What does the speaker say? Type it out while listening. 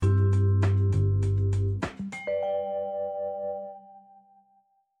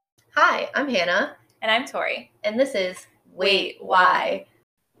Hi, I'm Hannah. And I'm Tori. And this is Wait, Why?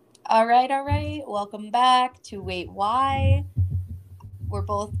 All right. Welcome back to Wait, Why? We're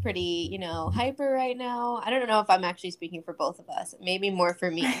both pretty, hyper right now. I don't know if I'm actually speaking for both of us. Maybe more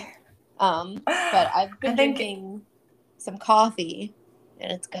for me. But I've been drinking some coffee,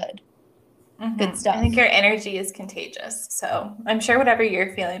 and it's good. Good stuff. I think your energy is contagious. So I'm sure whatever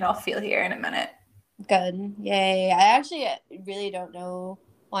you're feeling, I'll feel here in a minute. Good. Yay. I actually really don't know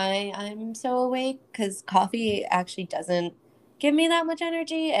why I'm so awake because coffee actually doesn't give me that much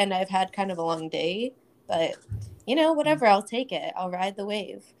energy, and I've had kind of a long day, but whatever, I'll take it. I'll ride the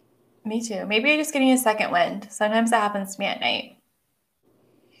wave. Me too. Maybe you're just getting a second wind. Sometimes that happens to me at night.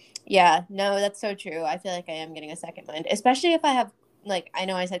 Yeah, no, that's so true. I feel like I am getting a second wind, especially if I have, I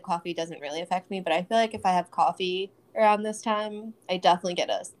know I said coffee doesn't really affect me, but I feel like if I have coffee around this time, I definitely get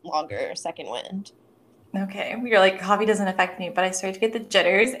a longer second wind. Okay, you're like, coffee doesn't affect me, but I start to get the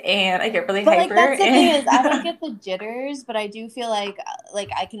jitters and I get really But hyper. that's the thing is, I don't get the jitters, but I do feel like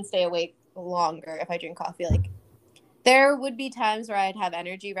I can stay awake longer if I drink coffee. Like there would be times where I'd have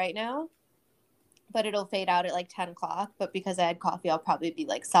energy right now, but it'll fade out at like 10 o'clock. But because I had coffee, I'll probably be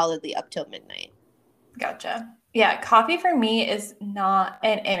like solidly up till midnight. Gotcha. Yeah, coffee for me is not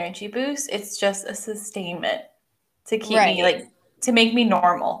an energy boost. It's just a sustainment to keep me to make me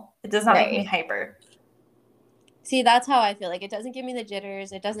normal. It does not make me hyper. See, that's how I feel. Like it doesn't give me the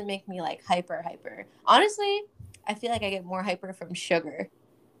jitters. It doesn't make me like hyper. Honestly, I feel like I get more hyper from sugar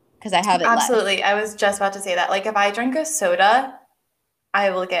because I have it Absolutely. less. I was just about to say that. Like if I drink a soda, I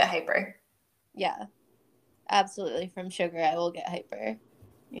will get hyper. Yeah, absolutely. From sugar, I will get hyper.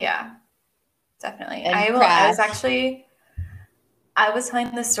 Yeah, definitely. And I was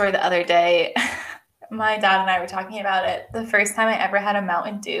telling this story the other day. My dad and I were talking about it. The first time I ever had a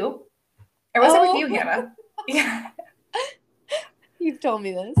Mountain Dew. Or was it with you, Hannah? Yeah. You've told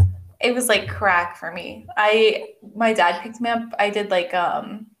me this. It was like crack for me. My dad picked me up. I did like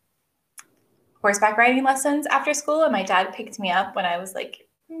horseback riding lessons after school, and my dad picked me up when I was like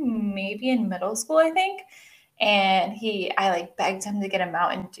maybe in middle school, I think. And I like begged him to get a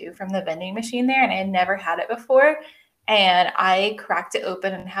Mountain Dew from the vending machine there, and I had never had it before. And I cracked it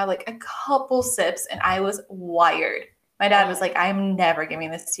open and had like a couple sips, and I was wired. My dad was like, "I'm never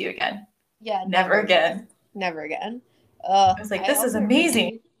giving this to you again." Yeah, never again. Never again. I was like, "This is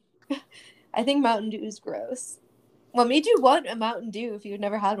amazing." I think Mountain Dew is gross. What made you want a Mountain Dew if you'd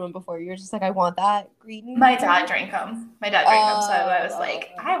never had one before? You're just like, I want that green. My dad drank them. So I was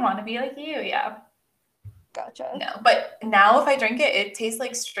like, I want to be like you. Yeah. Gotcha. No, but now if I drink it, it tastes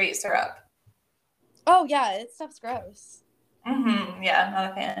like straight syrup. Oh yeah, it stuff's gross. Yeah,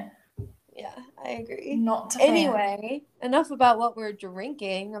 not a fan. Yeah, I agree. Not a fan. Anyway, enough about what we're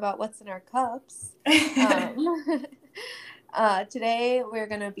drinking, about what's in our cups. Today we're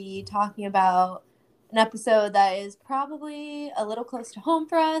going to be talking about an episode that is probably a little close to home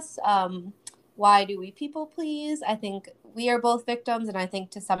for us. Why do we people please? I think we are both victims, and I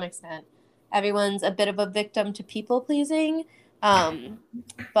think to some extent everyone's a bit of a victim to people pleasing.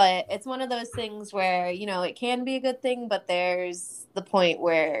 But it's one of those things where, it can be a good thing, but there's the point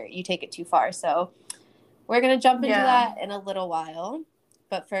where you take it too far. So we're going to jump into that in a little while.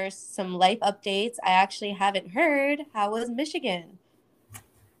 But first, some life updates. I actually haven't heard. How was Michigan?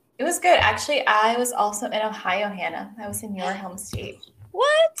 It was good. Actually, I was also in Ohio, Hannah. I was in your home state.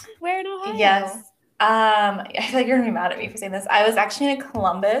 What? Where in Ohio? Yes. I feel like you're going to be mad at me for saying this. I was actually in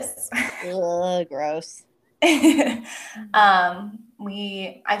Columbus. Ugh, gross. I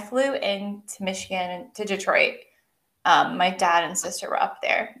flew into Michigan to Detroit. My dad and sister were up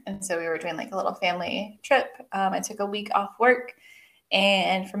there, and so we were doing like a little family trip. I took a week off work,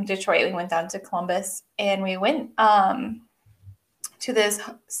 and from Detroit we went down to Columbus, and we went to this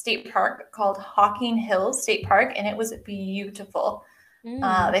state park called Hocking Hills State Park, and it was beautiful.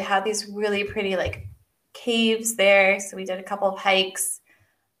 They had these really pretty like caves there, so we did a couple of hikes.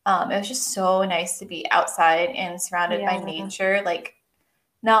 It was just so nice to be outside and surrounded by nature, like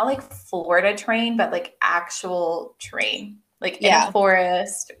not like Florida terrain, but like actual terrain, like in a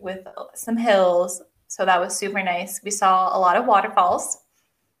forest with some hills. So that was super nice. We saw a lot of waterfalls,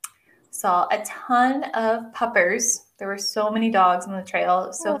 saw a ton of puppers. There were so many dogs on the trail. It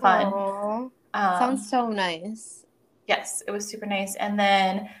was so fun. Sounds so nice. Yes, it was super nice. And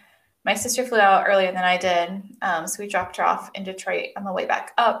then my sister flew out earlier than I did. So we dropped her off in Detroit on the way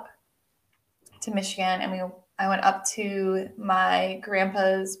back up to Michigan. And I went up to my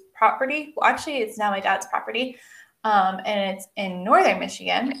grandpa's property. Well, actually, it's now my dad's property. And it's in northern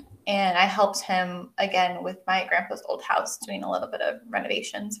Michigan. And I helped him again with my grandpa's old house, doing a little bit of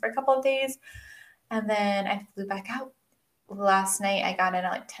renovations for a couple of days. And then I flew back out. last night I got in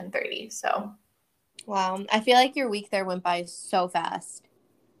at like 10:30. So Wow. I feel like your week there went by so fast.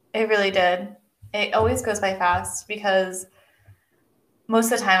 it really did. It always goes by fast because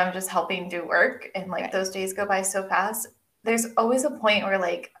most of the time I'm just helping do work, and like Right. those days go by so fast. There's always a point where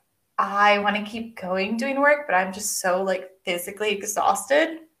like I want to keep going doing work, but I'm just so like physically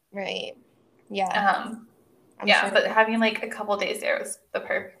exhausted. Right. Yeah. Um, I'm yeah, sure. but having like a couple days there was the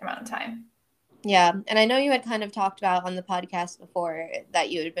perfect amount of time. Yeah. And I know you had kind of talked about on the podcast before that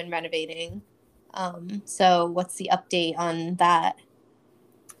you had been renovating. So what's the update on that?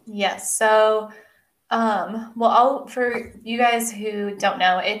 Yes. So, well, for you guys who don't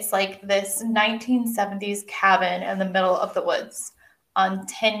know, it's like this 1970s cabin in the middle of the woods on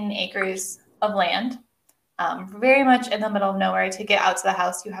 10 acres of land. Very much in the middle of nowhere. To get out to the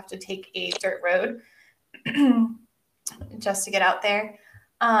house, you have to take a dirt road just to get out there.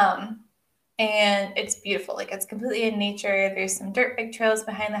 And it's beautiful. Like it's completely in nature. There's some dirt bike trails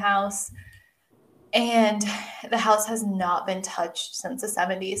behind the house. And the house has not been touched since the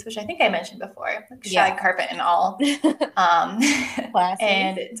 70s, which I think I mentioned before, like shag carpet and all. Classy.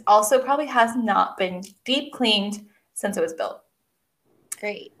 And it also probably has not been deep cleaned since it was built.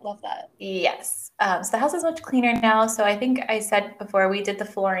 Great. Love that. Yes. So the house is much cleaner now. So I think I said before we did the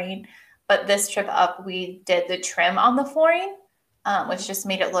flooring, but this trip up, we did the trim on the flooring, which just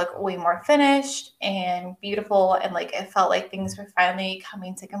made it look way more finished and beautiful. And like it felt like things were finally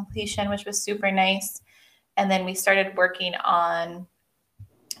coming to completion, which was super nice. And then we started working on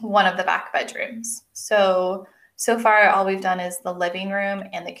one of the back bedrooms. So far, all we've done is the living room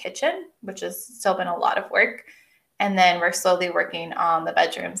and the kitchen, which has still been a lot of work. And then we're slowly working on the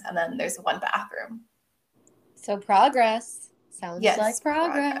bedrooms, and then there's one bathroom. So progress. Sounds Yes, like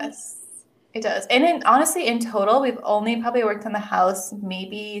progress. It does. And honestly, in total, we've only probably worked on the house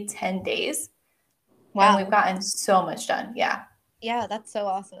maybe 10 days. Wow. And we've gotten so much done. Yeah. Yeah, that's so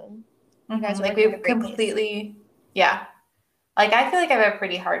awesome. You Mm-hmm. guys are Like working at a we've great completely, yeah. Like I feel like I have a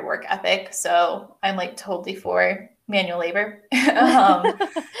pretty hard work ethic, so I'm like totally for manual labor.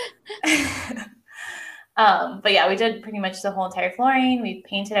 But yeah, we did pretty much the whole entire flooring. We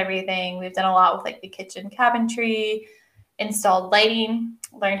painted everything. We've done a lot with like the kitchen cabinetry, installed lighting,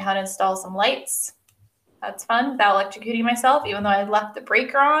 learned how to install some lights. That's fun without electrocuting myself, even though I left the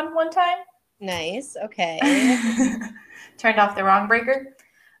breaker on one time. Nice. Okay. Turned off the wrong breaker.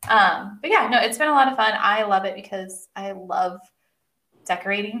 But yeah, no, it's been a lot of fun. I love it because I love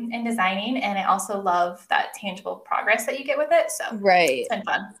decorating and designing, and I also love that tangible progress that you get with it. So Right. it's been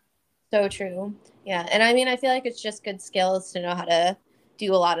fun. So true. Yeah. And I mean, I feel like it's just good skills to know how to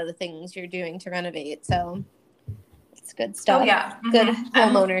do a lot of the things you're doing to renovate. So it's good stuff. Oh yeah. Mm-hmm. Good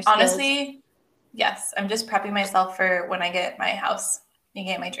homeowner skills. Honestly, yes. I'm just prepping myself for when I get my house and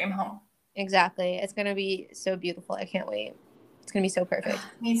get my dream home. Exactly. It's going to be so beautiful. I can't wait. It's going to be so perfect.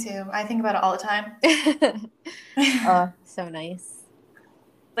 Me too. I think about it all the time. Oh, so nice.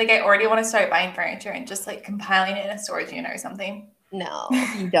 Like I already want to start buying furniture and just like compiling it in a storage unit or something. No,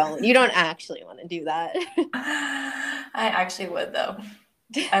 you don't. You don't actually want to do that. I actually would though.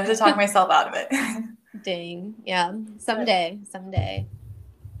 I have to talk myself out of it. Dang. Yeah. Someday.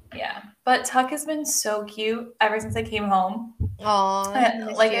 Yeah. But Tuck has been so cute ever since I came home. Aw.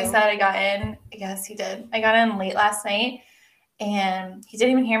 Like I said, I got in. Yes, he did. I got in late last night and he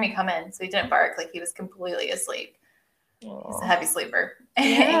didn't even hear me come in. So he didn't bark. Like he was completely asleep. Aww. He's a heavy sleeper.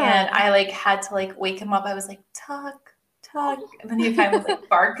 Yeah. And I like had to like wake him up. I was like, Tuck. And then he finally like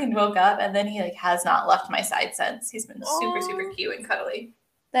barked and woke up. And then he like has not left my side since. He's been super, super cute and cuddly.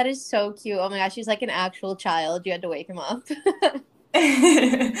 That is so cute. Oh my gosh, he's like an actual child. You had to wake him up.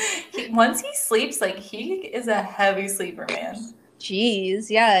 Once he sleeps, like he is a heavy sleeper, man. Jeez,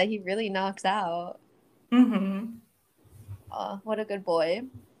 yeah, he really knocks out. Mm-hmm. Oh, what a good boy.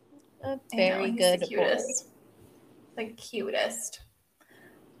 A very good boy. The cutest.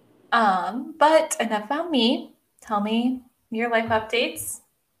 But enough about me. Tell me your life updates.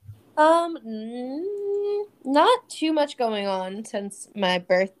 Not too much going on since my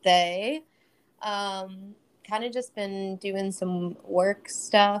birthday. Kind of just been doing some work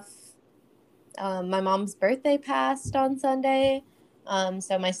stuff. My mom's birthday passed on Sunday.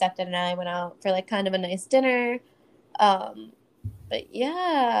 So my stepdad and I went out for like kind of a nice dinner. But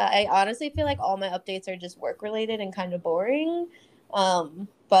yeah, I honestly feel like all my updates are just work related and kind of boring.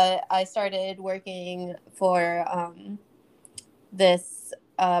 But I started working for this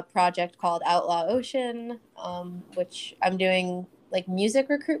project called Outlaw Ocean, which I'm doing like music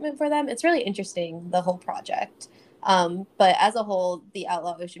recruitment for them. It's really interesting, the whole project. But as a whole, the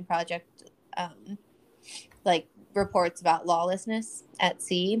Outlaw Ocean project, like reports about lawlessness at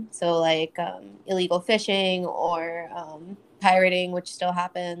sea. So like illegal fishing or pirating, which still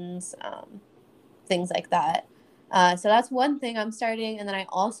happens, things like that. So that's one thing I'm starting. And then I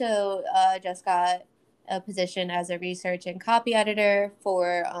also just got a position as a research and copy editor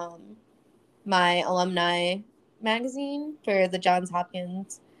for my alumni magazine, for the Johns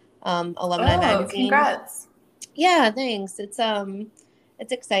Hopkins alumni magazine. Congrats. Yeah, thanks. It's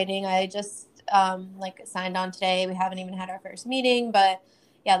exciting. I just like signed on today. We haven't even had our first meeting, but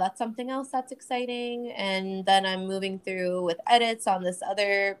yeah, that's something else that's exciting. And then I'm moving through with edits on this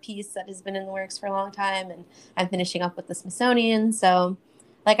other piece that has been in the works for a long time, and I'm finishing up with the Smithsonian. So,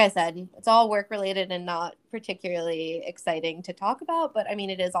 like I said, it's all work related and not particularly exciting to talk about, but I mean,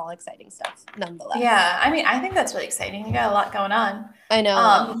 it is all exciting stuff nonetheless. Yeah, I mean, I think that's really exciting. You got a lot going on. I know.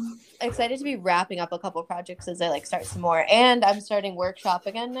 I'm excited to be wrapping up a couple projects as I like start some more. And I'm starting workshop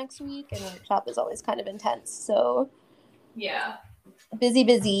again next week, and workshop is always kind of intense. So yeah,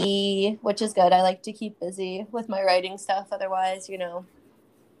 busy, which is good. I like to keep busy with my writing stuff. Otherwise, you know,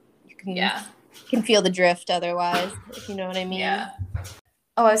 you can feel the drift otherwise, if you know what I mean. Yeah.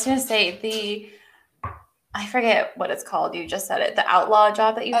 Oh, I was going to say I forget what it's called. You just said it. The outlaw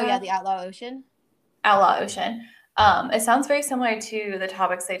job that you have? Oh, yeah, the Outlaw Ocean. Outlaw Ocean. It sounds very similar to the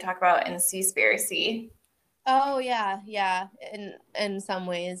topics they talk about in Seaspiracy. Oh, yeah. In some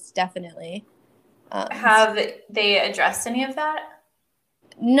ways, definitely. Have they addressed any of that?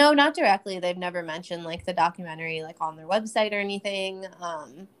 No, not directly. They've never mentioned like the documentary like on their website or anything.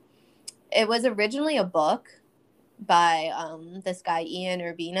 It was originally a book by this guy Ian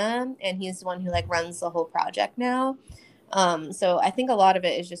Urbina, and he's the one who like runs the whole project now. So I think a lot of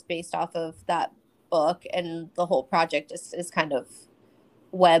it is just based off of that book, and the whole project is kind of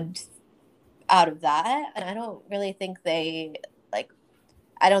webbed out of that. And I don't really think they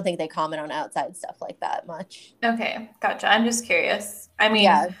comment on outside stuff like that much. Okay, gotcha. I'm just curious. I mean,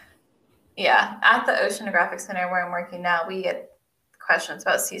 yeah, at the Oceanographic Center where I'm working now, we get questions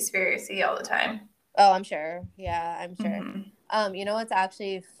about Seaspiracy all the time. Oh, I'm sure. Yeah, I'm sure. Mm-hmm. You know what's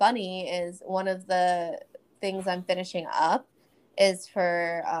actually funny is one of the things I'm finishing up is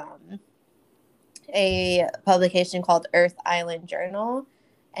for a publication called Earth Island Journal.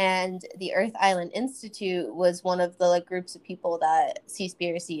 And the Earth Island Institute was one of the like groups of people that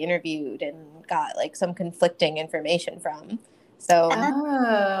Seaspiracy interviewed and got like some conflicting information from. So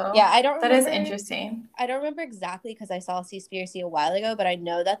yeah, I don't remember. That is interesting. I don't remember exactly because I saw Seaspiracy a while ago, but I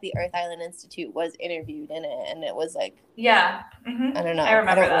know that the Earth Island Institute was interviewed in it, and it was like I don't know. I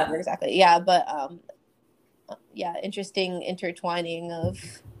remember exactly. Yeah, but yeah, interesting intertwining of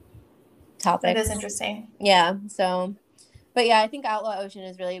topics. That is interesting. Yeah. So, but yeah, I think Outlaw Ocean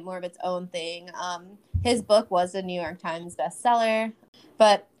is really more of its own thing. His book was a New York Times bestseller,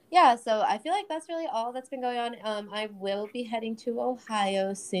 but yeah, so I feel like that's really all that's been going on. I will be heading to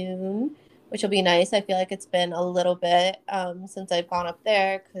Ohio soon, which will be nice. I feel like it's been a little bit since I've gone up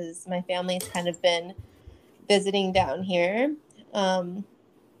there because my family's kind of been visiting down here.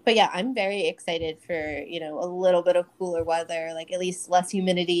 But yeah, I'm very excited for, you know, a little bit of cooler weather, like at least less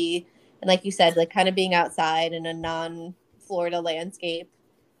humidity. And like you said, like kind of being outside in a non-Florida landscape.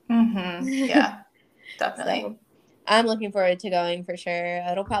 Mm-hmm. Yeah, definitely. So, I'm looking forward to going for sure.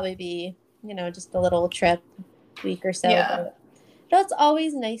 It'll probably be, you know, just a little trip, week or so. Yeah. But it's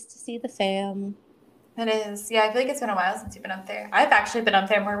always nice to see the fam. It is. Yeah, I feel like it's been a while since you've been up there. I've actually been up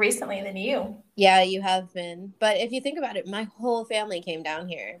there more recently than you. Yeah, you have been. But if you think about it, my whole family came down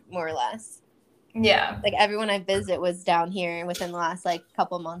here, more or less. Yeah. Like everyone I visit was down here within the last like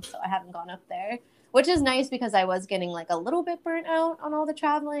couple months, so I haven't gone up there. Which is nice because I was getting like a little bit burnt out on all the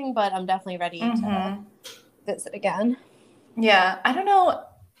traveling, but I'm definitely ready to visit again. Yeah, I don't know.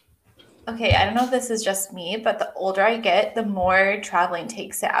 Okay, I don't know if this is just me, but the older I get, the more traveling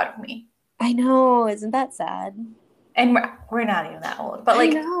takes it out of me. I know, isn't that sad? And we're not even that old, but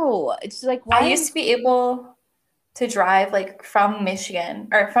like, I know. It's like why I used to be able to drive like from Michigan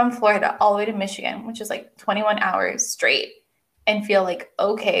or from Florida all the way to Michigan, which is like 21 hours straight, and feel like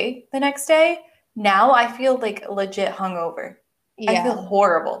okay the next day. Now I feel like legit hungover. Yeah. I feel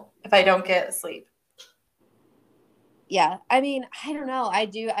horrible if I don't get sleep. Yeah, I mean, I don't know. I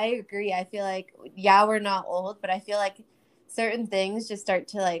agree. I feel like, yeah, we're not old, but I feel like certain things just start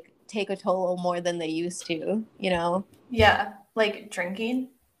to like take a toll more than they used to, you know? Yeah, like drinking.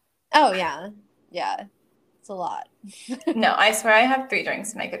 Oh, yeah. Yeah, it's a lot. No, I swear I have 3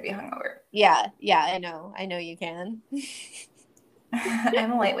 drinks and I could be hungover. Yeah, I know you can.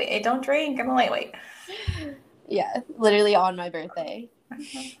 I'm a lightweight. I don't drink. I'm a lightweight. Yeah, literally on my birthday.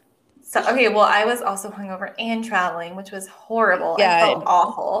 So, okay, well, I was also hungover and traveling, which was horrible. Yeah, I felt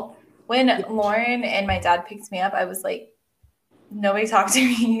awful. When Lauren and my dad picked me up, I was like, nobody talk to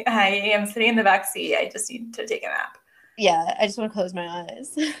me. I am sitting in the back seat. I just need to take a nap. Yeah, I just want to close my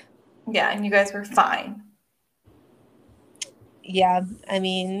eyes. Yeah, and you guys were fine. Yeah, I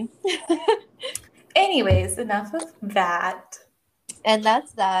mean. Anyways, enough of that. And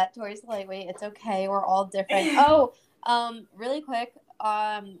that's that. Tori's the lightweight. It's okay. We're all different. Oh, really quick.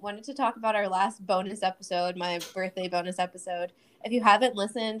 Wanted to talk about our last bonus episode, my birthday bonus episode. If you haven't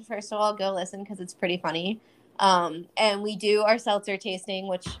listened, first of all, go listen because it's pretty funny. And we do our seltzer tasting,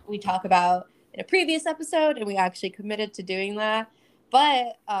 which we talk about in a previous episode, and we actually committed to doing that.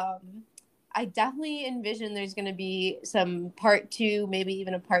 But I definitely envision there's going to be some part 2, maybe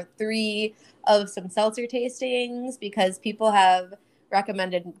even a part 3 of some seltzer tastings because people have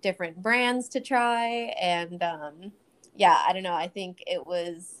recommended different brands to try. And yeah, I don't know. I think it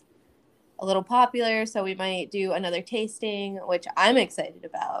was a little popular, so we might do another tasting, which I'm excited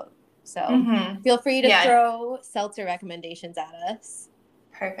about. So feel free to throw seltzer recommendations at us.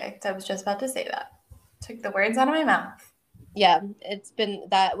 Perfect. I was just about to say that. Took the words out of my mouth. Yeah,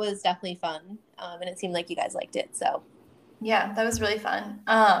 that was definitely fun. And it seemed like you guys liked it. So yeah, that was really fun.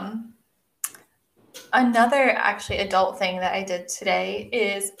 Another actually adult thing that I did today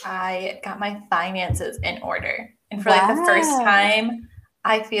is I got my finances in order. And for like the first time,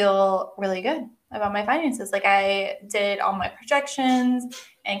 I feel really good about my finances. Like I did all my projections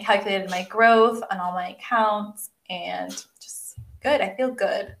and calculated my growth on all my accounts and just good. I feel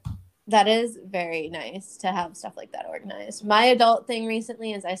good. That is very nice to have stuff like that organized. My adult thing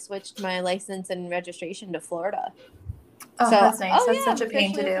recently is I switched my license and registration to Florida. Oh, so, that's nice. That's such a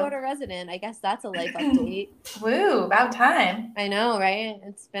pain to do. Florida resident. I guess that's a life update. Woo, about time. I know, right?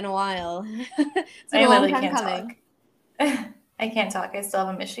 It's been a while. It's been a long time coming. I can't talk. I still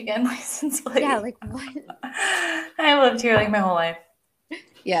have a Michigan license plate. Yeah, like what? I lived here like my whole life.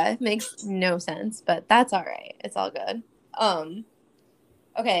 Yeah, it makes no sense, but that's all right. It's all good.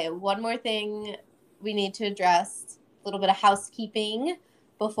 Okay, one more thing we need to address, a little bit of housekeeping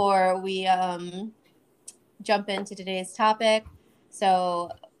before we jump into today's topic. So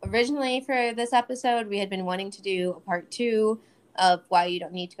originally for this episode, we had been wanting to do a part 2 of why you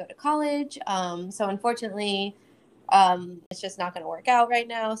don't need to go to college. So unfortunately, it's just not going to work out right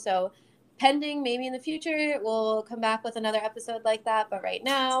now. So pending maybe in the future, we'll come back with another episode like that. But right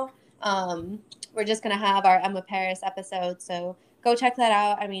now, we're just going to have our Emma Paris episode. So go check that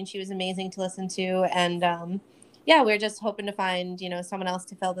out. I mean, she was amazing to listen to. And yeah, we're just hoping to find, someone else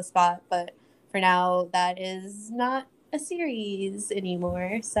to fill the spot. But for now, that is not a series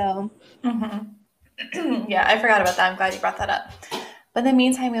anymore. So yeah, I forgot about that. I'm glad you brought that up. But in the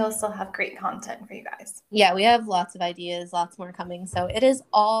meantime, we will still have great content for you guys. Yeah, we have lots of ideas, lots more coming. So it is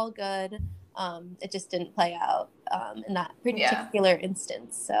all good. It just didn't play out in that particular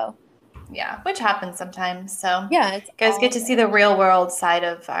instance. So yeah, which happens sometimes. So yeah, you guys get to see the real world side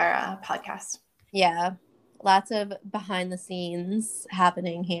of our podcast. Yeah, lots of behind the scenes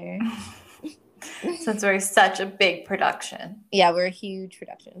happening here. Since we're such a big production. Yeah, we're a huge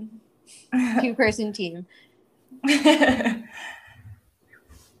production. 2-person team.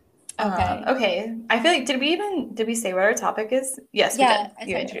 Okay. Okay. I feel like did we say what our topic is? Yes, we did.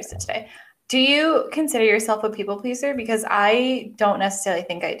 You introduced it today. Do you consider yourself a people pleaser? Because I don't necessarily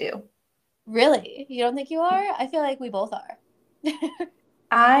think I do. Really? You don't think you are? I feel like we both are.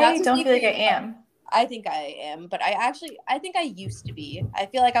 I don't feel like I am. I think I am, but I think I used to be. I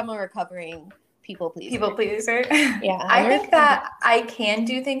feel like I'm a recovering people pleaser. People pleaser? Yeah. I think that I can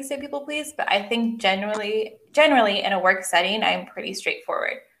do things to people please, but I think generally in a work setting, I'm pretty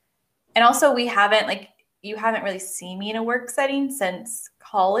straightforward. And also you haven't really seen me in a work setting since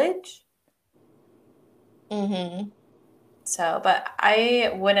college. Mm-hmm. So, but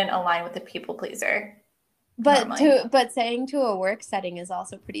I wouldn't align with the people pleaser. But saying to a work setting is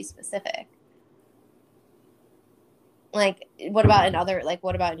also pretty specific. Like, what about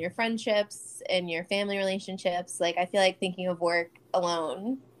in your friendships, in your family relationships? Like, I feel like thinking of work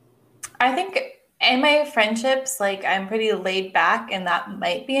alone. I think in my friendships, like, I'm pretty laid back, and that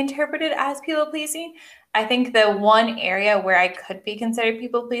might be interpreted as people pleasing. I think the one area where I could be considered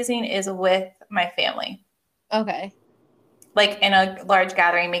people pleasing is with my family. Okay. Like in a large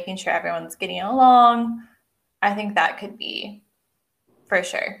gathering, making sure everyone's getting along. I think that could be for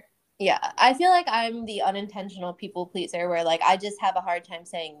sure. Yeah, I feel like I'm the unintentional people pleaser where like I just have a hard time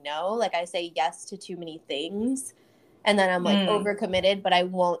saying no. Like I say yes to too many things and then I'm like overcommitted, but I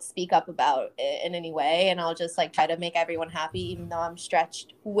won't speak up about it in any way. And I'll just like try to make everyone happy even though I'm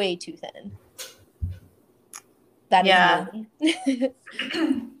stretched way too thin. That is me.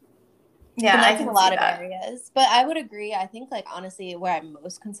 Yeah, And I that's in a can see lot of that. areas. But I would agree. I think, like, honestly, where I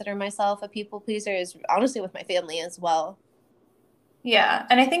most consider myself a people pleaser is honestly with my family as well. Yeah.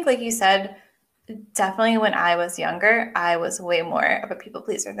 And I think, like you said, definitely when I was younger, I was way more of a people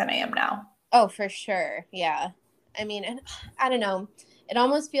pleaser than I am now. Oh, for sure. Yeah. I mean, and I don't know. It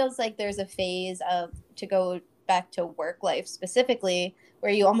almost feels like there's a phase of to go back to work life specifically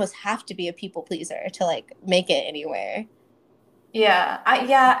where you almost have to be a people pleaser to like make it anywhere.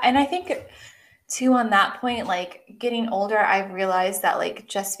 Yeah, and I think too on that point, like getting older, I've realized that like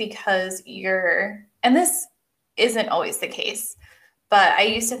just because you're, and this isn't always the case, but I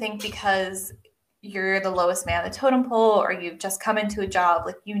used to think because you're the lowest man on the totem pole or you've just come into a job,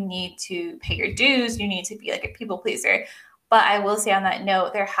 like you need to pay your dues, you need to be like a people pleaser. But I will say on that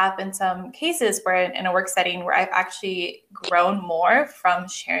note, there have been some cases where in a work setting where I've actually grown more from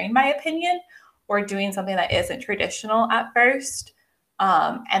sharing my opinion or doing something that isn't traditional at first,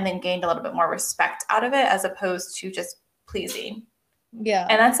 and then gained a little bit more respect out of it as opposed to just pleasing. Yeah.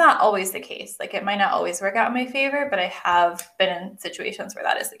 And that's not always the case. Like it might not always work out in my favor, but I have been in situations where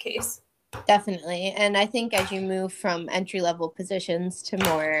that is the case. Definitely. And I think as you move from entry level positions to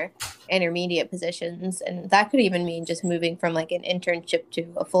more intermediate positions, and that could even mean just moving from like an internship to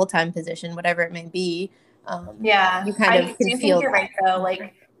a full time position, whatever it may be, Yeah, you kind of I can do think feel you're right that. though.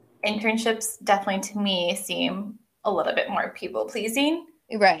 Like internships definitely to me seem a little bit more people pleasing.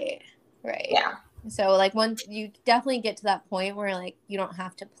 Right. Right. Yeah. So like once you definitely get to that point where like you don't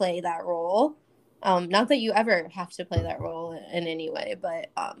have to play that role. Not that you ever have to play that role in any way, but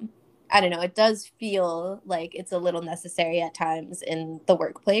I don't know, it does feel like it's a little necessary at times in the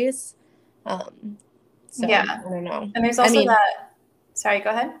workplace. So Yeah. I don't know. And there's I also mean, that, sorry, go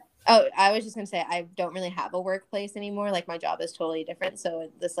ahead. oh, I was just gonna say I don't really have a workplace anymore. Like my job is totally different, so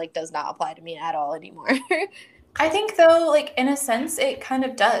this like does not apply to me at all anymore. I think though, like in a sense, it kind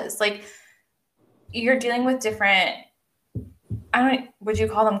of does. Like you're dealing with different, I don't, would you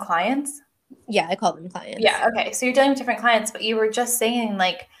call them clients? Yeah, I call them clients. Yeah, okay. So you're dealing with different clients, but you were just saying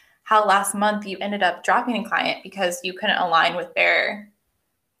like how last month you ended up dropping a client because you couldn't align with their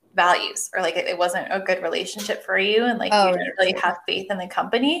values or like it wasn't a good relationship for you and like you Oh, didn't right, really true. have faith in the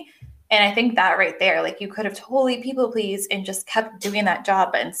company. And I think that right there, like you could have totally people pleased and just kept doing that job,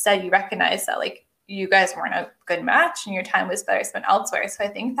 but instead you recognized that like you guys weren't a good match and your time was better spent elsewhere. So I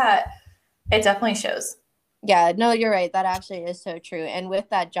think that it definitely shows. Yeah, no, you're right. That actually is so true. And with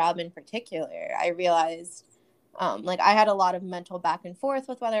that job in particular, I realized like I had a lot of mental back and forth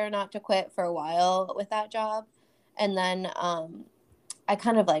with whether or not to quit for a while with that job. And then I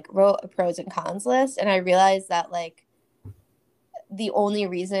kind of like wrote a pros and cons list and I realized that like the only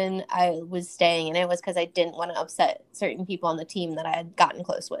reason I was staying in it was because I didn't want to upset certain people on the team that I had gotten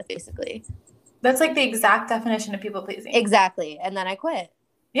close with, basically. That's like the exact definition of people pleasing. Exactly. And then I quit.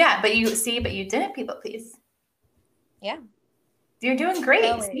 Yeah, but you see, but you didn't people please. Yeah. You're doing great.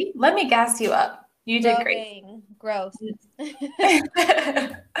 See, Growing. let me gas you up. You did great. Growing. Growth.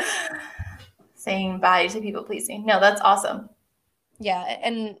 Saying bye to people pleasing. No, that's awesome. Yeah,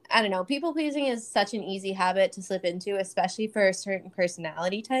 and I don't know, people pleasing is such an easy habit to slip into, especially for certain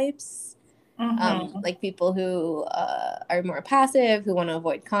personality types. Mm-hmm. Like people who are more passive, who want to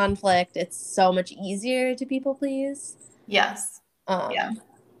avoid conflict. It's so much easier to people please. Yes. Yeah, Um,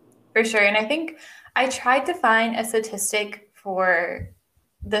 for sure. And I think I tried to find a statistic for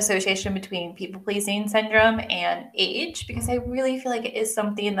the association between people pleasing syndrome and age because I really feel like it is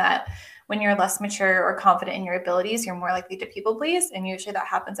something that when you're less mature or confident in your abilities, you're more likely to people please. And usually that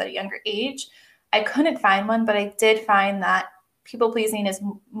happens at a younger age. I couldn't find one, but I did find that people pleasing is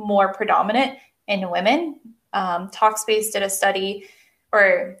more predominant in women. Talkspace did a study,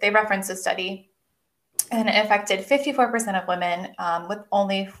 or they referenced a study, and it affected 54% of women, with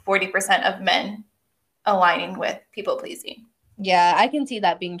only 40% of men aligning with people pleasing. yeah, I can see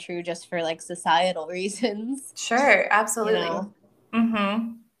that being true just for like societal reasons, Sure, you absolutely. know.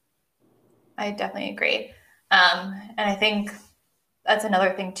 Mm-hmm. I definitely agree. And I think that's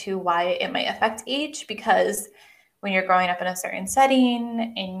another thing too why it might affect age because when you're growing up in a certain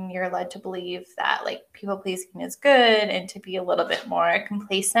setting and you're led to believe that like people pleasing is good and to be a little bit more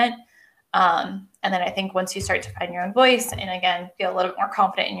complacent. And then I think once you start to find your own voice and again feel a little bit more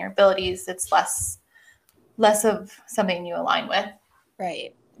confident in your abilities, it's less of something you align with.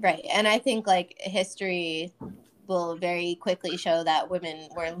 Right, right. And I think like history will very quickly show that women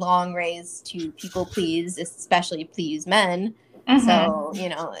were long raised to people please, especially please men. So, Mm-hmm. you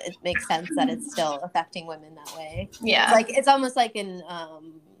know, it makes sense that it's still affecting women that way. It's Yeah. like it's almost like an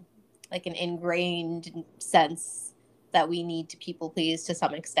ingrained sense that we need to people please to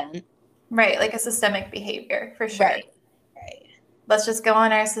some extent. Right. Like a systemic behavior for sure. Right. Right. let's just go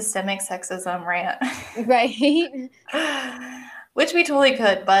on our systemic sexism rant. Right. Which we totally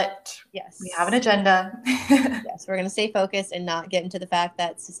could, but Yes. we have an agenda. Yes, we're going to stay focused and not get into the fact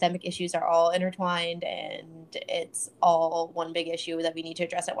that systemic issues are all intertwined and it's all one big issue that we need to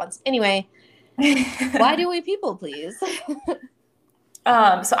address at once. Anyway, why do we people please? So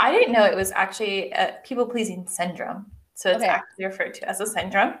I didn't know it was actually a people-pleasing syndrome. So it's Okay. actually referred to as a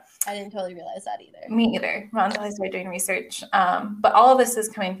syndrome. I didn't totally realize that either. Me either. Not until I started doing research. But all of this is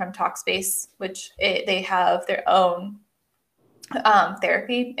coming from Talkspace, which they have their own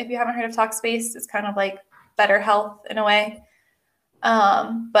therapy. If you haven't heard of Talkspace, it's kind of like Better Health in a way.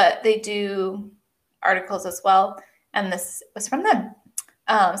 But they do articles as well. And this was from them.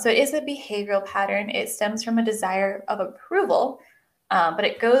 So it is a behavioral pattern. It stems from a desire of approval, but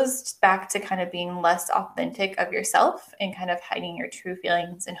it goes back to kind of being less authentic of yourself and kind of hiding your true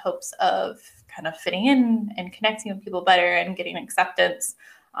feelings in hopes of kind of fitting in and connecting with people better and getting acceptance,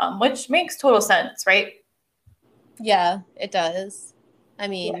 which makes total sense, right? Yeah, it does. I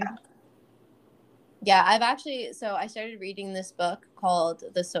mean, yeah, so I started reading this book called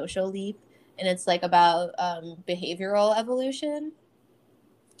The Social Leap, and it's like about behavioral evolution.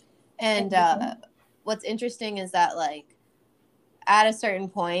 And what's interesting is that like at a certain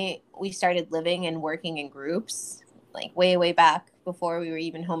point, we started living and working in groups, like way, way back before we were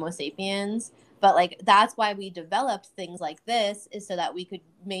even Homo sapiens. But like that's why we developed things like this, is so that we could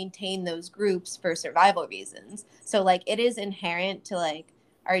maintain those groups for survival reasons. So like it is inherent to like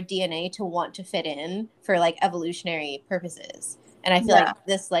our DNA to want to fit in for like evolutionary purposes. And I feel like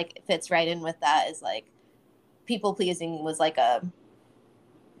this like fits right in with that, is like people pleasing was like a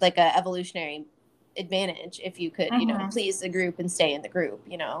evolutionary advantage if you could, you know, please the group and stay in the group,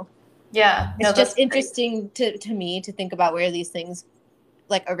 you know. Yeah. It's just interesting to me to think about where these things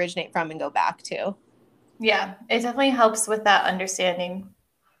like originate from and go back to. Yeah, it definitely helps with that understanding.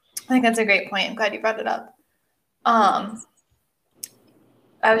 I think that's a great point. I'm glad you brought it up. I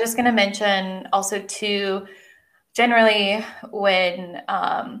was just going to mention also too, generally when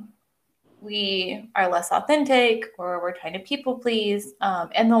we are less authentic or we're trying to people please,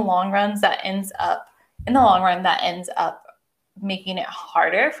 in the long run that ends up making it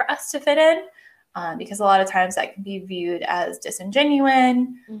harder for us to fit in, because a lot of times that can be viewed as disingenuous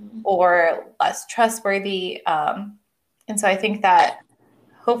or less trustworthy. And so I think that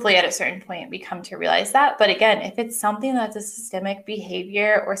hopefully at a certain point we come to realize that. But again, if it's something that's a systemic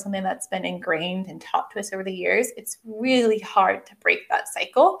behavior or something that's been ingrained and taught to us over the years, it's really hard to break that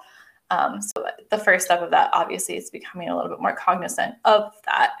cycle. So the first step of that obviously is becoming a little bit more cognizant of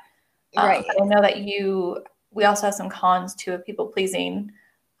that. Right. I know that we also have some cons to people pleasing,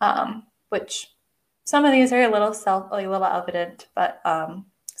 which some of these are a little evident, but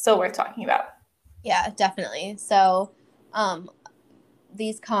still worth talking about. Yeah, definitely. So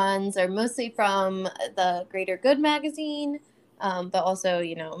these cons are mostly from the Greater Good magazine, but also,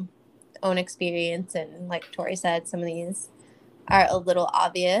 you know, own experience. And like Tori said, some of these are a little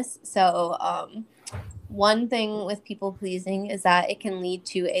obvious. So one thing with people pleasing is that it can lead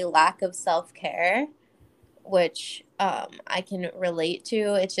to a lack of self-care, which I can relate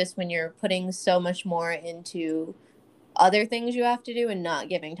to. It's just when you're putting so much more into other things you have to do and not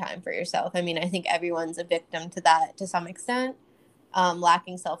giving time for yourself. I mean, I think everyone's a victim to that to some extent,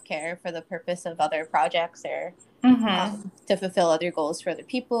 lacking self-care for the purpose of other projects or to fulfill other goals for other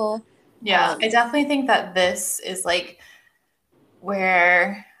people. Yeah, I definitely think that this is like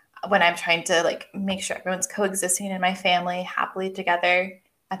where when I'm trying to like make sure everyone's coexisting in my family happily together,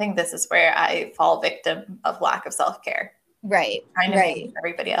 I think this is where I fall victim of lack of self-care. Right. Trying to make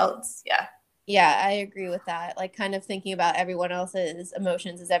everybody else. Yeah. Yeah, I agree with that. Like kind of thinking about everyone else's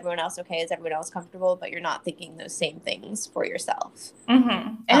emotions. Is everyone else okay? Is everyone else comfortable? But you're not thinking those same things for yourself.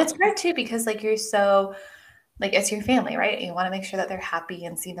 And it's hard too, because like you're so like it's your family, right? And you want to make sure that they're happy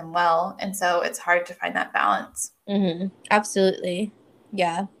and see them well. And so it's hard to find that balance. Absolutely.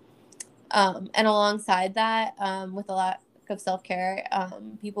 Yeah. And alongside that, with a lack of self-care,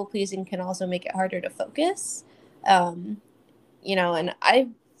 people pleasing can also make it harder to focus. You know, and I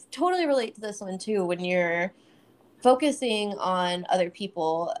totally relate to this one too. When you're focusing on other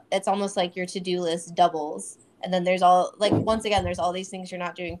people, it's almost like your to-do list doubles. And then there's all like, once again, there's all these things you're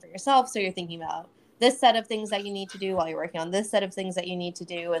not doing for yourself. So you're thinking about this set of things that you need to do while you're working on this set of things that you need to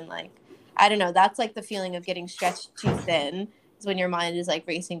do. And like, I don't know, that's like the feeling of getting stretched too thin, is when your mind is like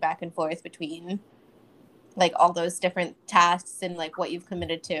racing back and forth between like all those different tasks and like what you've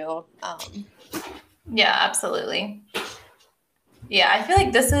committed to. Yeah, absolutely. Yeah, I feel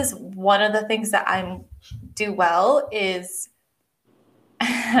like this is one of the things that I do well is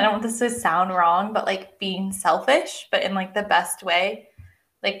I don't want this to sound wrong, but like being selfish, but in like the best way,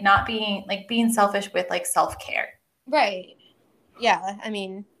 like not being like being selfish with like self-care. Right. Yeah. I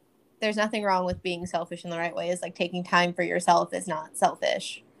mean, there's nothing wrong with being selfish in the right way. It's like taking time for yourself is not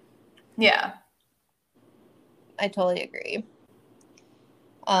selfish. Yeah. I totally agree.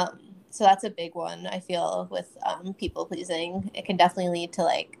 So that's a big one, I feel, with people pleasing. It can definitely lead to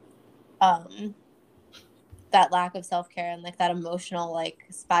like um, that lack of self-care and like that emotional like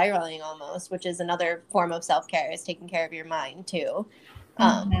spiraling almost, which is another form of self-care, is taking care of your mind too.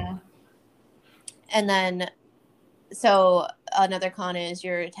 Mm-hmm. And then so another con is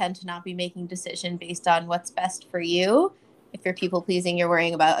you tend to not be making decision based on what's best for you. If you're people pleasing, you're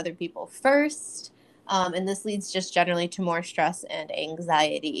worrying about other people first. And this leads just generally to more stress and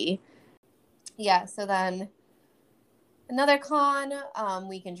anxiety. Yeah, so then another con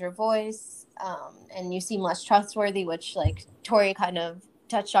weakens your voice, and you seem less trustworthy, which like Tori kind of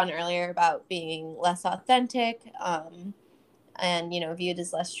touched on earlier about being less authentic, and viewed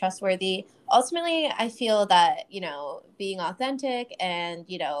as less trustworthy. Ultimately, I feel that being authentic and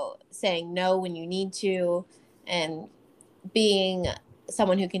saying no when you need to, and being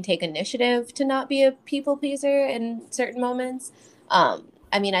someone who can take initiative to not be a people pleaser in certain moments.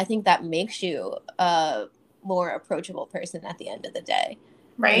 I mean, I think that makes you a more approachable person at the end of the day,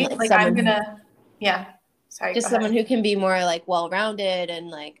 and Right? like Like I'm gonna, yeah. Sorry, go just ahead. someone who can be more like well-rounded, and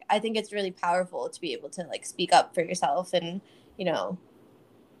like I think it's really powerful to be able to like speak up for yourself and you know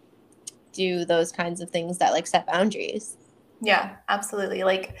do those kinds of things that like set boundaries. Yeah, absolutely.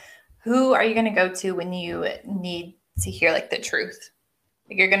 Like, who are you going to go to when you need to hear like the truth?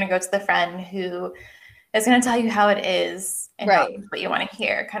 Like, you're going to go to the friend who is going to tell you how it is and not Right, what you want to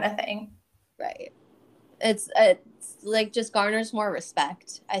hear, kind of thing. right. It's like just garners more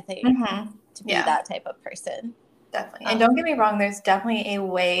respect, I think, Mm-hmm. to be Yeah, that type of person. definitely. And don't Um, get me wrong, there's definitely a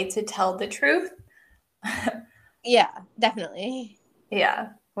way to tell the truth. yeah, definitely. Yeah,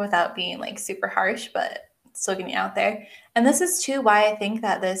 without being like super harsh, but still getting out there. And this is too why I think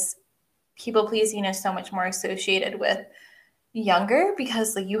that this people pleasing is so much more associated with younger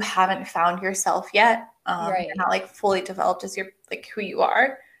because like you haven't found yourself yet. You're Right. not like fully developed as you're like who you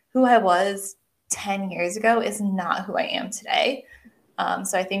are. Who I was 10 years ago is not who I am today.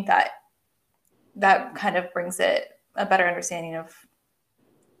 So I think that that kind of brings it a better understanding of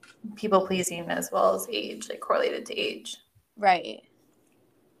people pleasing as well as age, like correlated to age. Right.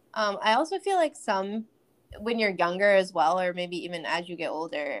 I also feel like when you're younger as well, or maybe even as you get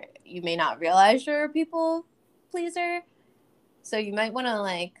older, you may not realize you're a people pleaser. So you might want to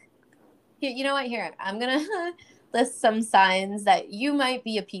like, you know what? Here, I'm gonna list some signs that you might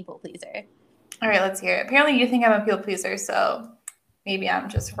be a people pleaser. All right, let's hear it. Apparently, you think I'm a people pleaser, so maybe I'm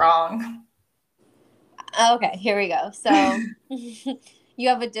just wrong. Okay, here we go. So you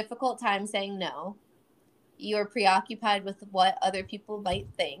have a difficult time saying no. You're preoccupied with what other people might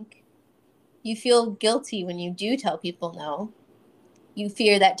think. You feel guilty when you do tell people no. You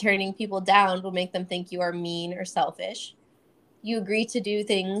fear that turning people down will make them think you are mean or selfish. You agree to do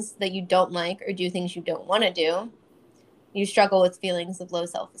things that you don't like or do things you don't want to do. You struggle with feelings of low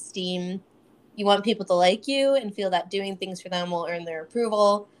self esteem. You want people to like you and feel that doing things for them will earn their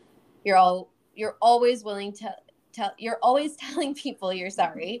approval. You're always willing to you're always telling people you're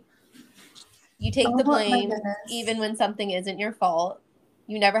sorry. You take the Oh my blame goodness. even when something isn't your fault.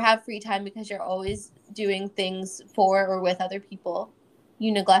 You never have free time because you're always doing things for or with other people.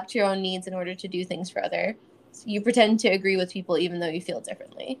 You neglect your own needs in order to do things for others. You pretend to agree with people even though you feel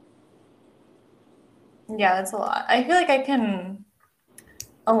differently. Yeah, that's a lot. I feel like I can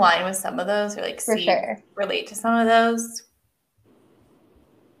align with some of those or like For see sure. relate to some of those.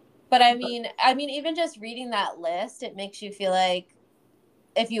 But I mean even just reading that list, it makes you feel like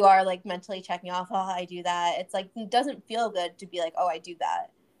if you are like mentally checking off, oh, I do that. It's like it doesn't feel good to be like, oh, I do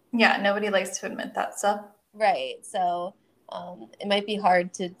that. Yeah, nobody likes to admit that stuff. Right. So it might be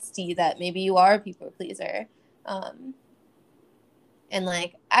hard to see that maybe you are a people pleaser. Um, and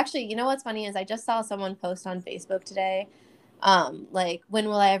like, actually, you know what's funny is I just saw someone post on Facebook today, like, when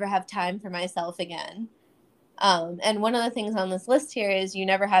will I ever have time for myself again? And one of the things on this list here is you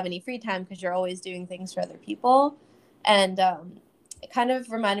never have any free time because you're always doing things for other people. And it kind of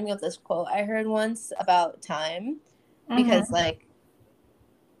reminded me of this quote I heard once about time, because Mm-hmm. like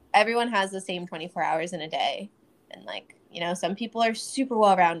everyone has the same 24 hours in a day. And like, some people are super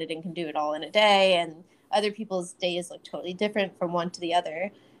well rounded and can do it all in a day, and other people's days look totally different from one to the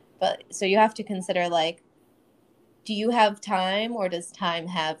other. But so you have to consider like, do you have time or does time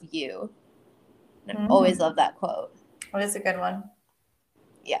have you? And I've always Mm-hmm. loved that quote. What is a good one?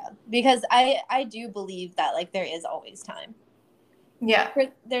 Yeah, because I do believe that like there is always time. Yeah.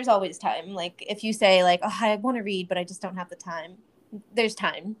 There's always time. Like if you say like, oh, I want to read, but I just don't have the time. There's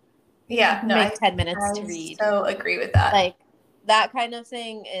time. You Yeah. can No, make 10 minutes I to read. so agree with that. Like that kind of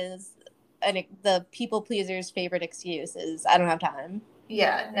thing is the people pleaser's favorite excuse is I don't have time.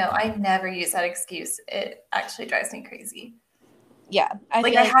 Yeah. No, I never use that excuse. It actually drives me crazy. Yeah. I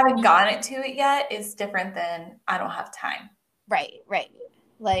Like feel I like haven't gotten it to it yet is different than I don't have time. right.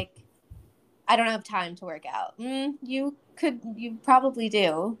 Like I don't have time to work out. You probably do.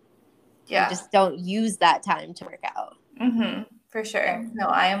 You Yeah. just don't use that time to work out. For sure. No,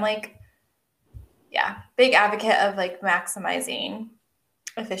 I am like, yeah, big advocate of like maximizing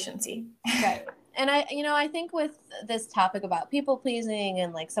efficiency. Right. And I think with this topic about people pleasing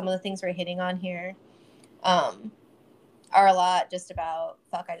and like some of the things we're hitting on here, are a lot just about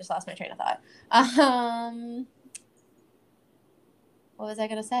fuck, I just lost my train of thought. What was I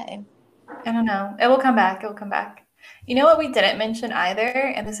gonna say? I don't know. It will come back. It will come back. You know what we didn't mention either,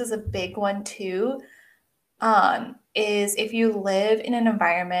 and this is a big one too, is if you live in an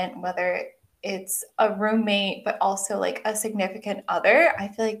environment, whether it's a roommate, but also like a significant other, I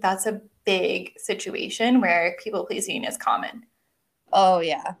feel like that's a big situation where people pleasing is common. Oh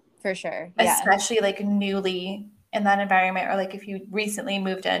yeah, for sure. Yeah. Especially like newly in that environment, or like if you recently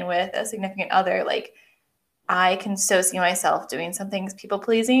moved in with a significant other, like I can so see myself doing some things people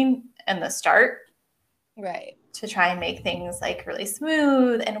pleasing in the start. Right. To try and make things like really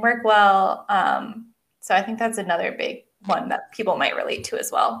smooth and work well. So I think that's another big one that people might relate to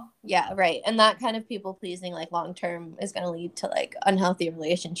as well. Yeah, right. And that kind of people pleasing, like long term, is going to lead to like unhealthy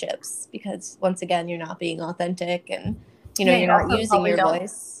relationships because once again, you're not being authentic and Yeah, you're not using your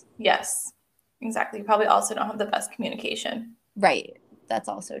voice. Yes, exactly. You probably also don't have the best communication. Right. That's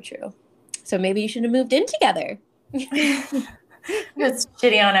also true. So maybe you should have moved in together. Just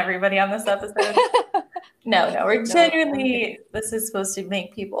shitting on everybody on this episode. No, we're genuinely, this is supposed to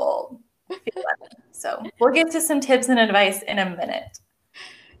make people feel better. So we'll get to some tips and advice in a minute.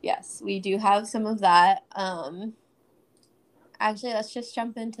 Yes, we do have some of that. Actually, let's just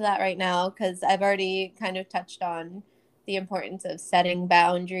jump into that right now because I've already kind of touched on the importance of setting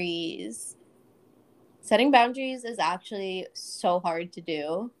boundaries. Setting boundaries is actually so hard to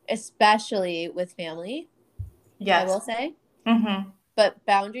do, especially with family. Yes. I will say. But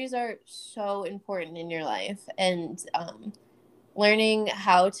boundaries are so important in your life, and learning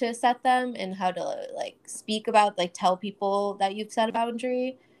how to set them and how to like speak about, like tell people that you've set a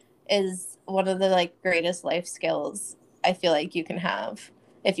boundary is one of the like greatest life skills I feel like you can have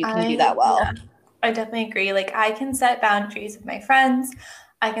if you can do that well. Yeah, I definitely agree. Like I can set boundaries with my friends.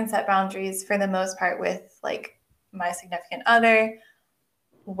 I can set boundaries for the most part with like my significant other.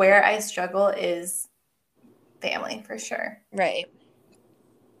 Where I struggle is family for sure. Right.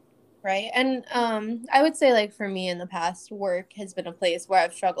 And I would say like for me in the past, work has been a place where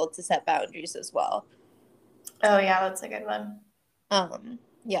I've struggled to set boundaries as well. Oh yeah, that's a good one.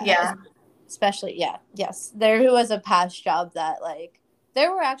 Yeah. Especially, yes. There was a past job that like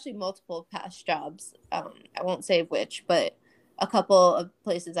there were actually multiple past jobs. I won't say which, but a couple of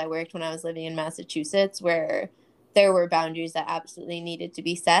places I worked when I was living in Massachusetts where there were boundaries that absolutely needed to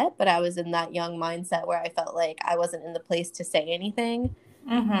be set, but I was in that young mindset where I felt like I wasn't in the place to say anything.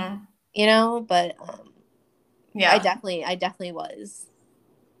 But yeah, I definitely was.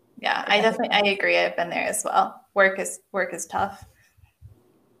 Yeah, I agree. I've been there as well. Work is tough.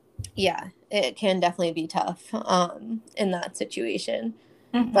 Yeah, it can definitely be tough in that situation.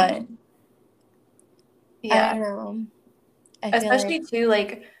 But yeah, I don't know. Especially too,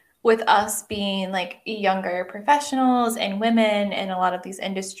 like with us being like younger professionals and women in a lot of these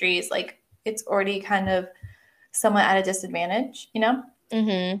industries, like it's already kind of somewhat at a disadvantage,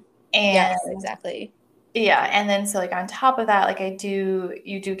 And yes, exactly. Yeah, and then so like on top of that, like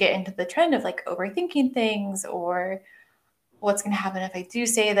you do get into the trend of like overthinking things or what's going to happen if I do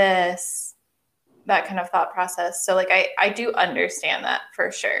say this, that kind of thought process. So like I do understand that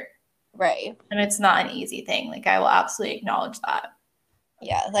for sure. Right. And it's not an easy thing. Like I will absolutely acknowledge that.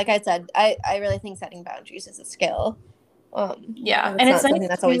 Yeah, like I said, I really think setting boundaries is a skill. Yeah, and it's not something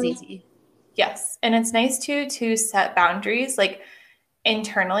that's always easy. Yes, and it's nice to set boundaries like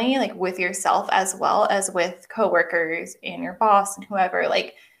internally, like with yourself as well as with coworkers and your boss and whoever.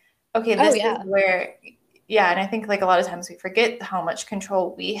 Like, okay, this is where, and I think like a lot of times we forget how much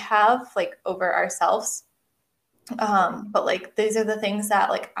control we have like over ourselves. But like these are the things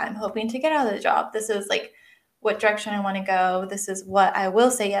that like I'm hoping to get out of the job. This is like what direction I want to go. This is what I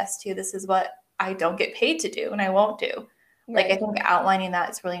will say yes to. This is what I don't get paid to do and I won't do. Like I think outlining that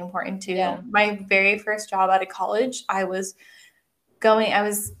is really important too. Yeah. My very first job out of college, I was doing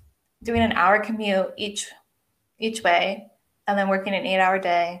an hour commute each way. and then working an 8-hour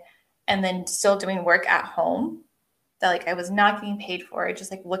day and then still doing work at home that like I was not getting paid for,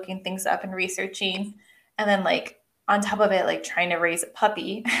 just like looking things up and researching. And then like on top of it, like trying to raise a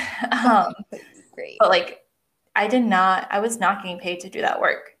puppy. Great. But like I was not getting paid to do that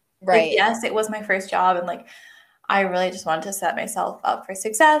work. Like, Right. yes, it was my first job. And like, I really just wanted to set myself up for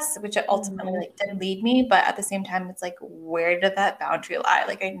success, which it ultimately like did lead me. But at the same time, it's like, where did that boundary lie?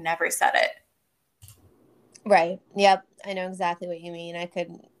 Like I never set it. Right. Yep. I know exactly what you mean. I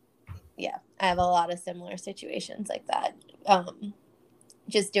have a lot of similar situations like that.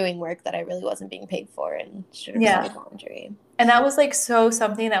 Just doing work that I really wasn't being paid for and should have set a boundary. And that was like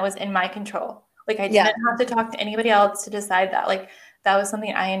something that was in my control. Like I didn't have to talk to anybody else to decide that. Like that was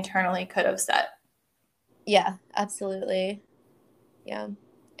something I internally could have set. Yeah, absolutely. Yeah.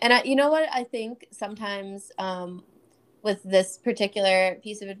 And you know what? I think sometimes with this particular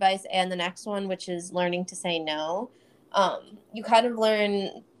piece of advice and the next one, which is learning to say no, you kind of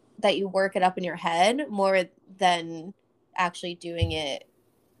learn that you work it up in your head more than actually doing it.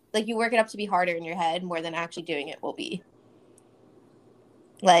 Like you work it up to be harder in your head more than actually doing it will be.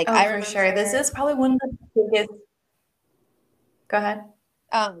 Like Oh, I for remember, sure. This is probably one of the biggest. Go ahead.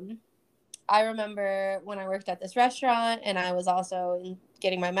 I remember when I worked at this restaurant and I was also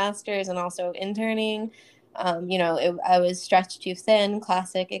getting my master's and also interning. I was stretched too thin,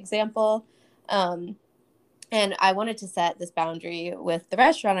 classic example. And I wanted to set this boundary with the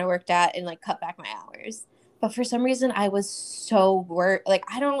restaurant I worked at and like cut back my hours. But for some reason, I was so like,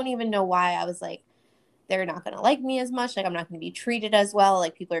 I don't even know why. I was like, they're not going to like me as much. Like, I'm not going to be treated as well.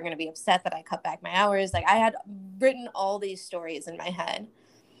 Like, people are going to be upset that I cut back my hours. Like, I had written all these stories in my head.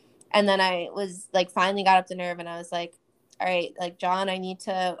 And then I was like, finally got up the nerve and I was like, all right, like, John, I need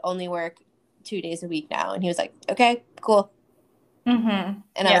to only work 2 days a week now. And he was like, okay, cool. And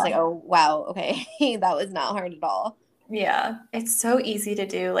I was like, oh, wow, okay. That was not hard at all. Yeah, it's so easy to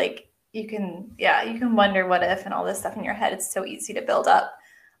do. Like you can wonder what if and all this stuff in your head. It's so easy to build up.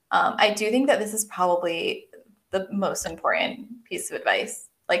 I do think that this is probably the most important piece of advice.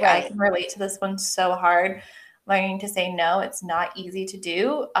 Like I can relate to this one so hard. Learning to say no, it's not easy to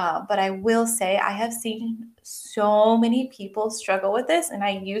do. But I will say I have seen so many people struggle with this, and I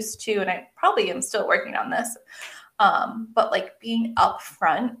used to, and I probably am still working on this. But like being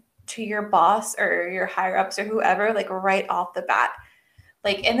upfront to your boss or your higher ups or whoever, like right off the bat.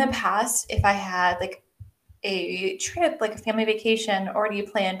 Like in the past, if I had like a trip, like a family vacation already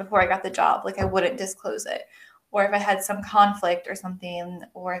planned before I got the job, like I wouldn't disclose it. Or if I had some conflict or something,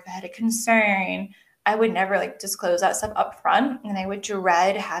 or if I had a concern, I would never like disclose that stuff up front. And I would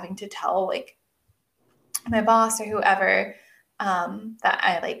dread having to tell like my boss or whoever that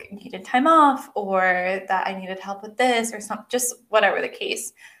I like needed time off or that I needed help with this or some, just whatever the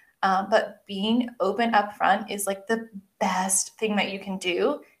case. But being open up front is like the best thing that you can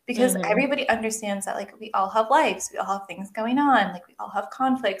do because everybody understands that like we all have lives, we all have things going on, like we all have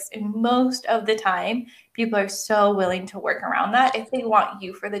conflicts. And most of the time, people are so willing to work around that. If they want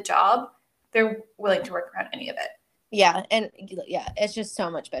you for the job, they're willing to work around any of it. Yeah. And yeah, it's just so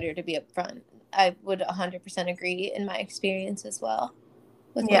much better to be upfront. I would 100% agree in my experience as well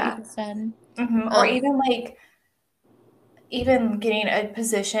with what you said. Or even like, even getting a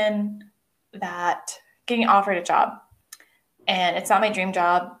position that getting offered a job and it's not my dream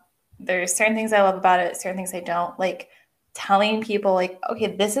job. There's certain things I love about it, certain things I don't. Like telling people like,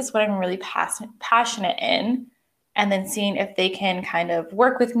 okay, this is what I'm really passionate in. And then seeing if they can kind of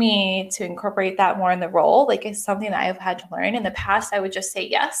work with me to incorporate that more in the role, like is something that I've had to learn. In the past, I would just say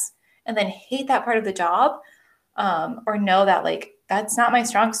yes and then hate that part of the job, or know that like that's not my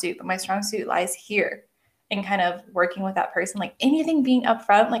strong suit, but my strong suit lies here. And kind of working with that person, like anything being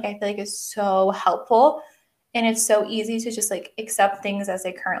upfront, like I feel like is so helpful. And it's so easy to just like accept things as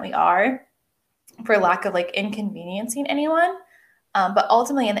they currently are for lack of like inconveniencing anyone. But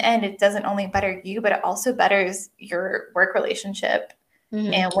ultimately, in the end, it doesn't only better you, but it also betters your work relationship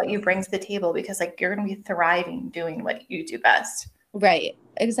and what you bring to the table because like you're going to be thriving doing what you do best. Right.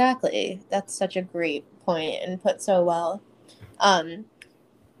 Exactly. That's such a great point and put so well.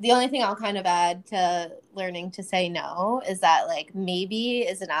 The only thing I'll kind of add to learning to say no is that like maybe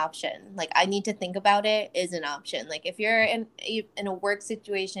is an option. Like I need to think about it is an option. Like if you're in a work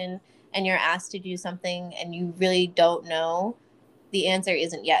situation and you're asked to do something and you really don't know, the answer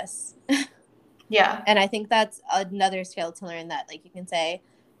isn't yes. Yeah. And I think that's another skill to learn that like you can say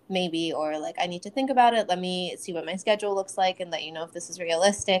maybe or like I need to think about it. Let me see what my schedule looks like and let you know if this is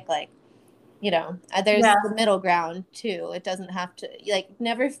realistic. Like there's the middle ground too. It doesn't have to like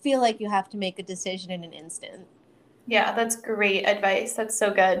never feel like you have to make a decision in an instant. Yeah, that's great advice. That's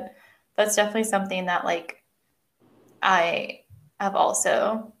so good. That's definitely something that like I I've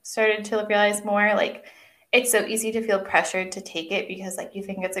also started to realize more, like, it's so easy to feel pressured to take it because like you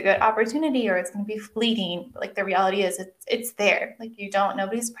think it's a good opportunity or it's going to be fleeting. But, like, the reality is it's there. Like, you don't,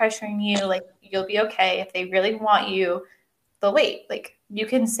 nobody's pressuring you. Like, you'll be okay. If they really want you, they'll wait. Like, you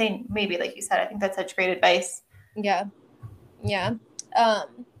can say maybe, like you said. I think that's such great advice. Yeah.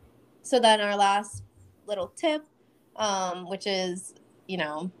 So then our last little tip, which is,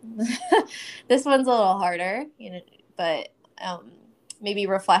 this one's a little harder, but maybe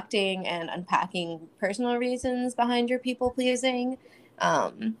reflecting and unpacking personal reasons behind your people pleasing.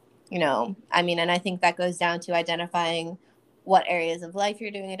 And I think that goes down to identifying what areas of life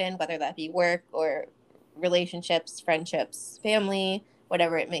you're doing it in, whether that be work or relationships, friendships, family,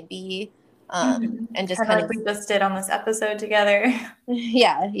 whatever it may be. And just kind of like we just did on this episode together.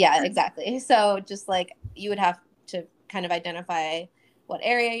 Yeah, exactly. So just like you would have to kind of identify what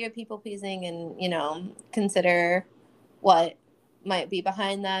area you're people pleasing and, consider what might be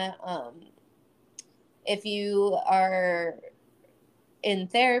behind that. If you are in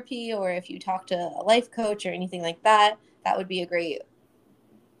therapy or if you talk to a life coach or anything like that, that would be a great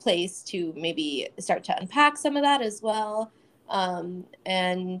place to maybe start to unpack some of that as well.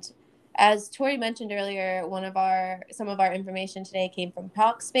 And as Tori mentioned earlier, some of our information today came from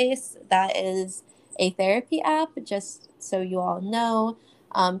Talkspace. That is a therapy app, just so you all know.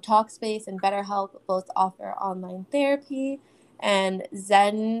 Talkspace and BetterHelp both offer online therapy, and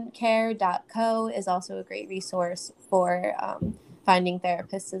zencare.co is also a great resource for finding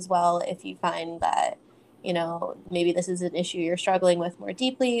therapists as well if you find that maybe this is an issue you're struggling with more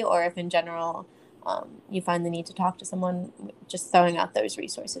deeply, or if in general you find the need to talk to someone. Just throwing out those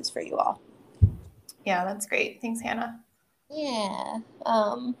resources for you all. Yeah, that's great. Thanks, Hannah. Yeah.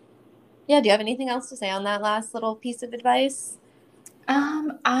 Do you have anything else to say on that last little piece of advice?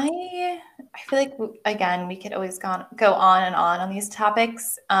 I feel like, again, we could always go on and on these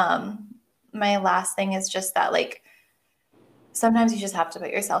topics. My last thing is just that, like, sometimes you just have to put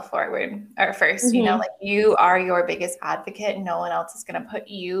yourself forward or first. Mm-hmm. Like, you are your biggest advocate. No one else is going to put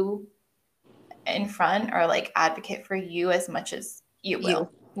you in front or like advocate for you as much as you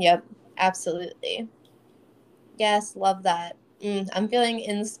will. Yep, absolutely. Yes, love that. I'm feeling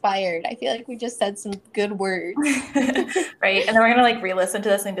inspired. I feel like we just said some good words. Right? And then we're going to like re-listen to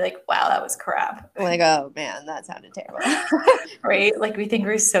this and be like, wow, that was crap. Like, oh man, that sounded terrible. Right? Like, we think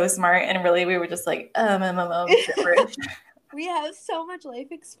we're so smart and really we were just like, We have so much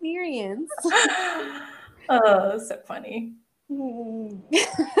life experience. Oh, so funny.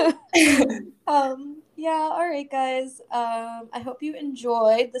 Yeah, all right, guys. I hope you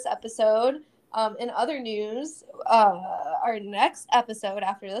enjoyed this episode. In other news, our next episode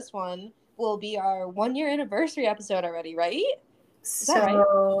after this one will be our 1-year anniversary episode already, right? Is that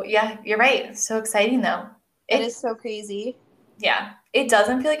right? Yeah, you're right. So exciting, though. It is so crazy. Yeah. It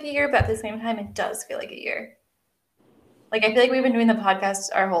doesn't feel like a year, but at the same time, it does feel like a year. Like, I feel like we've been doing the podcast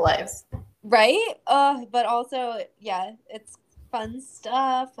our whole lives. Right? But also, yeah, it's fun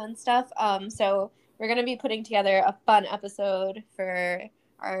stuff. So we're going to be putting together a fun episode for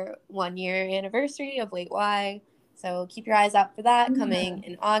our 1-year anniversary of Wait Why. So keep your eyes out for that coming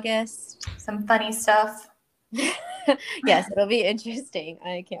in August. Some funny stuff. Yes, it'll be interesting.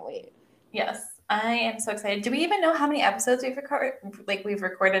 I can't wait. Yes, I am so excited. Do we even know how many episodes we've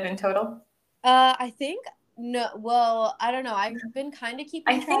recorded in total? I think no. Well, I don't know. I've been kind of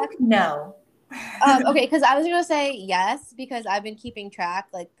keeping track. I think no. Okay, because I was gonna say yes because I've been keeping track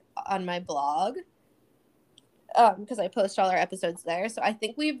like on my blog. Because I post all our episodes there. So I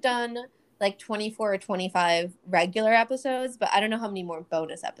think we've done like 24 or 25 regular episodes, but I don't know how many more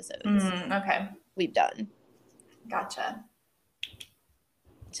bonus episodes okay. we've done. Gotcha.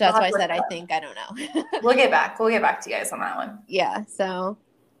 So that's why I said I think. I don't know. We'll get back to you guys on that one. Yeah. So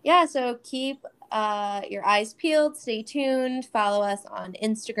keep your eyes peeled. Stay tuned. Follow us on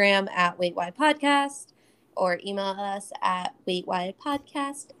Instagram at Wait Why Podcast or email us at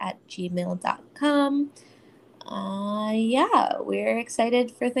waitwhypodcast@gmail.com. We're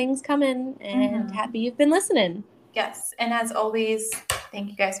excited for things coming and happy you've been listening. Yes. And as always, thank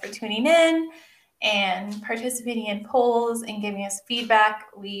you guys for tuning in and participating in polls and giving us feedback.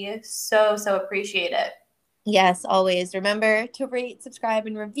 We so appreciate it. Yes, always. Remember to rate, subscribe,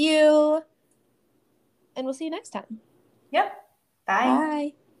 and review. And we'll see you next time. Yep. Bye.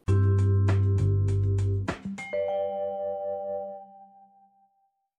 Bye.